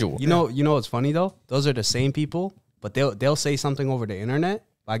individual. You know what's funny, though? Those are the same people, but they'll say something over the internet.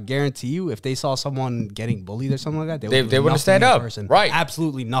 I guarantee you, if they saw someone getting bullied or something like that, they wouldn't stand up. Right.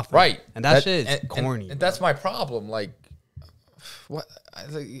 Absolutely nothing. Right. And that shit is corny. And that's my problem. Like, what?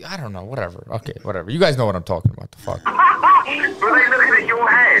 I don't know. Whatever. Okay, whatever. You guys know what I'm talking about. The fuck. Were they looking at your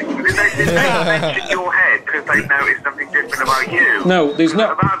head? Did they mention your head because they noticed something different about you? No, there's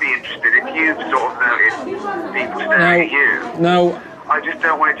not. I'd be interested if you sort of noticed people staring at you. No. I just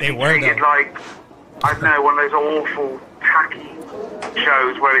don't want it to be treated like, I don't know, one of those awful, tacky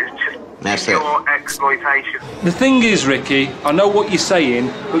shows where it's just pure exploitation. The thing is, Ricky, I know what you're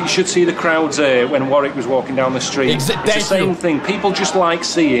saying, but you should see the crowds here when Warwick was walking down the street. It's the same thing. People just like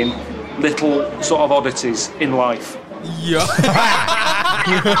seeing little sort of oddities in life. Yeah.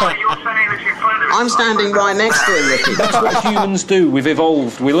 I'm standing right next to him, Ricky. That's what humans do. We've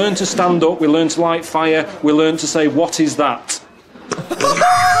evolved. We learn to stand up. We learn to light fire. We learn to say, "What is that?"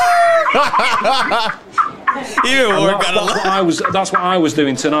 That's what I was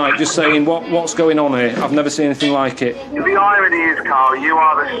doing tonight, just saying what's going on here. I've never seen anything like it. The irony is, Carl, you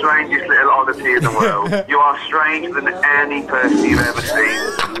are the strangest little oddity in the world. You are stranger than any person you've ever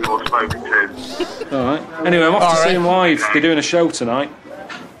seen or spoken to. All right. Anyway, I'm off to see him live. They're doing a show tonight.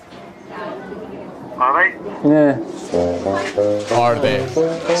 Yeah. Are they?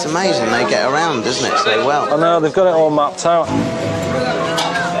 It's amazing they get around, isn't it, so well? I know, they've got it all mapped out.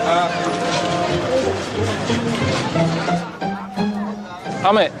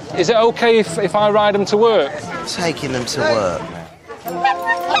 Amit, is it okay if I ride them to work? Taking them to work.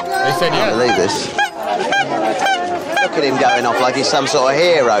 They said I yeah. can't believe this. Look at him going off like he's some sort of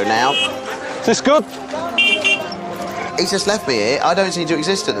hero now. Is this good? He's just left me here. I don't seem to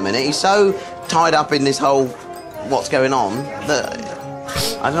exist at the minute. He's so tied up in this whole what's going on that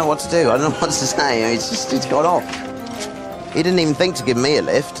I don't know what to do. I don't know what to say. It's gone off. He didn't even think to give me a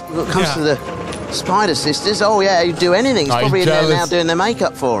lift. When it comes to the Spider Sisters, oh yeah, he'd do anything. He's probably in there now doing their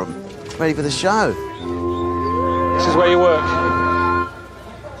makeup for them, ready for the show. This is where you work.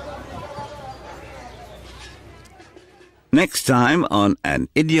 Next time on An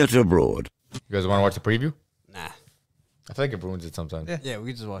Idiot Abroad. You guys want to watch the preview? Nah. I feel like it ruins it sometimes. Yeah, we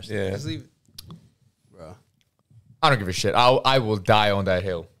can just watch it. Yeah. Just leave it. Bro. I don't give a shit. I will die on that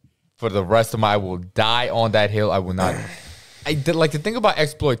hill. For the rest of my, I will die on that hill. I will not. Like the thing about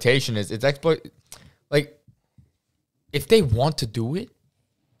exploitation is it's like if they want to do it,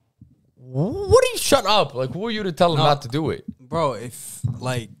 what do you shut up? Like who are you to tell them not to do it? Bro, if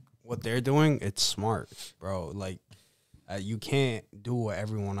like what they're doing, it's smart, bro. Like you can't do what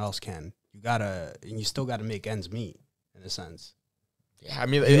everyone else can. And you still gotta make ends meet in a sense. Yeah, I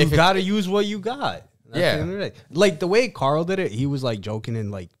mean, you gotta use what you got. At Yeah. the end of the day. Like the way Carl did it, he was like joking and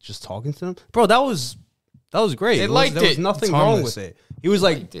like just talking to them. Bro, that was great. They liked there was it. nothing It's wrong harmless. with it. He was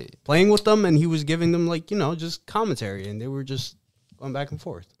like playing with them and he was giving them like, just commentary and they were just going back and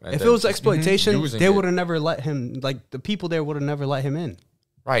forth. Right, if it then was exploitation, using they it. would have never let him, like the people there would have never let him in.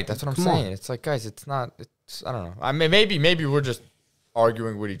 Right, that's what I'm Come saying. on. It's like, guys, it's not. It's I don't know. I mean, maybe we're just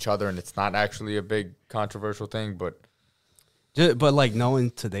arguing with each other, and it's not actually a big controversial thing. But But like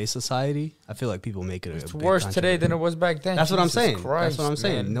knowing today's society, I feel like people make it it's a big worse today than it was back then. That's what I'm Jesus saying. Christ, That's what I'm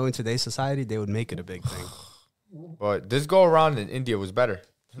saying. man. Knowing today's society, they would make it a big thing. But this go around in India was better.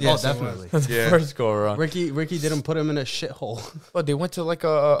 Yeah, definitely. The first go around. Ricky didn't put him in a shithole. But they went to like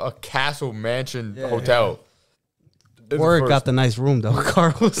a castle mansion hotel. Warwick got the nice room though.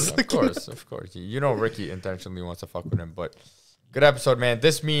 Carl was Of course. You know Ricky intentionally wants to fuck with him, but good episode, man.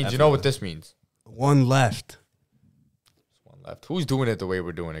 This means, you know what this means? One left. One left. Who's doing it the way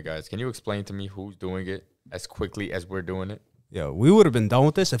we're doing it, guys? Can you explain to me who's doing it as quickly as we're doing it? Yo, we would have been done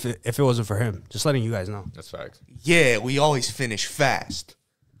with this if it wasn't for him. Just letting you guys know. That's facts. Yeah, we always finish fast.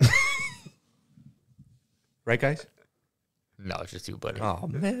 Right, guys? No, it's just you, buddy. Oh,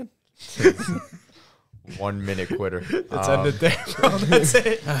 man. 1 minute quitter. Let's end it there, bro. That's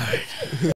it.